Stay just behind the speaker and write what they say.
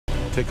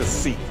Take a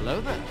seat. Hello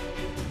there.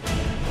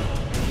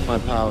 My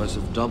powers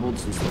have doubled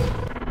since We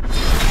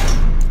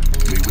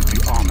would be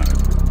honored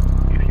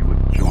if you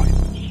would join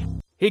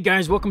us. Hey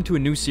guys, welcome to a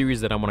new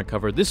series that I want to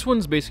cover. This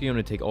one's basically going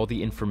to take all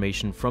the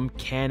information from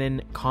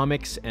canon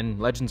comics and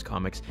Legends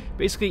comics,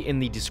 basically in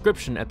the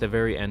description at the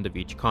very end of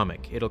each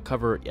comic. It'll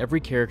cover every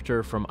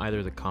character from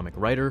either the comic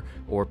writer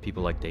or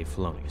people like Dave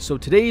Filoni. So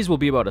today's will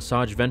be about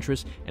Asajj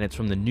Ventress, and it's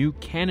from the new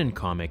canon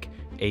comic,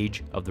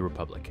 Age of the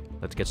Republic.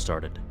 Let's get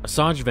started.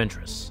 Asajj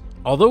Ventress.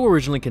 Although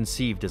originally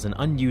conceived as an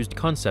unused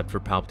concept for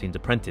Palpatine's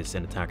apprentice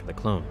in Attack of the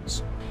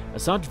Clones,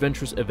 Asajj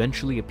Ventress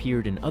eventually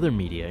appeared in other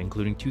media,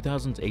 including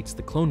 2008's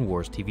The Clone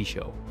Wars TV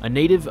show. A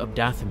native of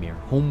Dathomir,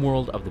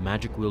 homeworld of the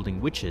magic-wielding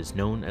witches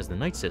known as the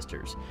Night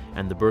Sisters,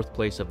 and the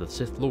birthplace of the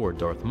Sith Lord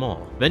Darth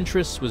Maul,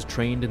 Ventress was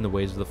trained in the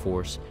ways of the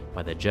Force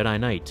by the Jedi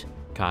Knight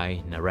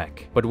Kai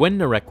Narek. But when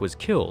Narek was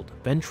killed,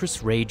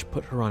 Ventress' rage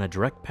put her on a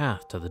direct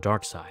path to the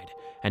dark side,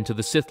 and to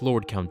the Sith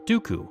Lord Count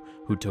Dooku,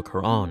 who took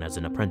her on as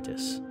an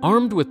apprentice.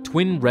 Armed with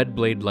twin red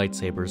blade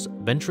lightsabers,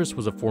 Ventress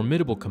was a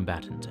formidable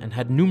combatant and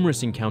had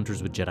numerous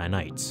encounters with Jedi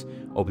Knights,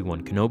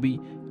 Obi-Wan Kenobi,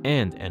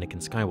 and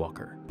Anakin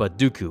Skywalker. But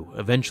Dooku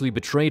eventually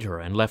betrayed her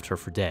and left her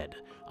for dead,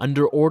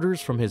 under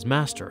orders from his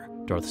master,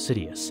 Darth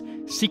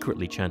Sidious,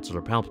 secretly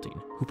Chancellor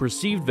Palpatine, who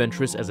perceived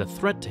Ventress as a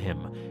threat to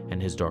him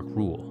and his dark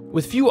rule.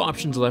 With few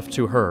options left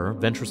to her,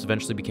 Ventress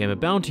eventually became a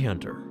bounty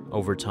hunter.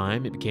 Over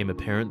time, it became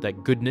apparent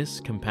that goodness,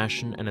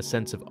 compassion, and a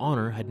sense of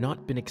honor had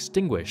not been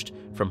extinguished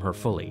from her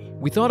fully.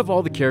 We thought of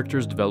all the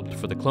characters developed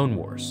for the Clone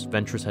Wars,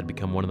 Ventress had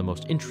become one of the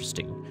most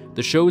interesting.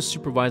 The show's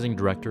supervising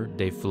director,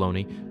 Dave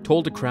Filoni,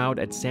 told a crowd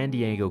at San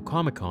Diego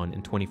Comic-Con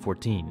in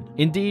 2014.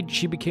 Indeed,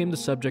 she became the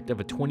subject of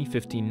a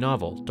 2015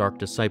 novel, Dark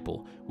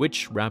Disciple,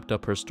 which wrapped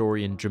up her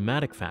story in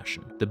dramatic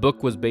fashion. The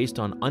book was based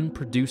on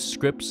unproduced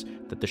scripts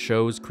that the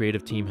show's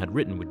creative team had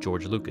written with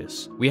George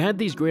Lucas. "We had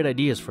these great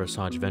ideas for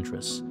Asajj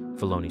Ventress,"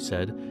 Filoni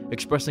said,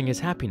 expressing his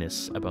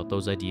happiness about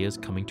those ideas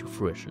coming to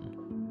fruition.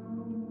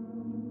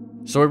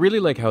 So I really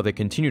like how they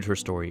continued her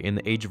story in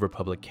the Age of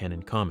Republic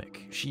canon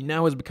comic. She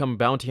now has become a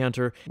bounty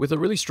hunter with a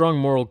really strong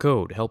moral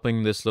code,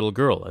 helping this little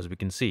girl, as we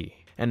can see.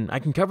 And I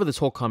can cover this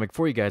whole comic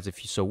for you guys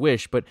if you so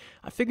wish, but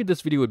I figured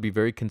this video would be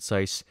very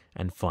concise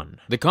and fun.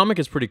 The comic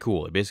is pretty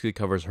cool. It basically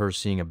covers her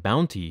seeing a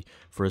bounty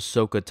for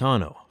Ahsoka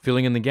Tano,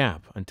 filling in the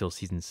gap until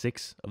Season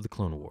 6 of The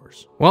Clone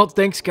Wars. Well,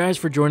 thanks guys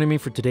for joining me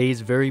for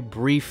today's very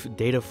brief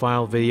data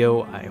file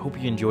video. I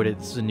hope you enjoyed it.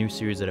 This is a new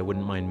series that I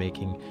wouldn't mind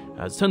making.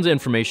 It's tons of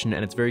information,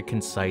 and it's very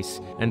concise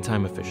and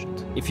time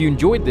efficient. If you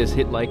enjoyed this,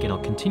 hit like and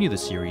I'll continue the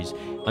series.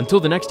 Until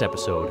the next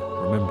episode,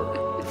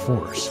 remember, the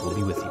Force will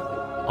be with you,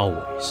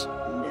 always.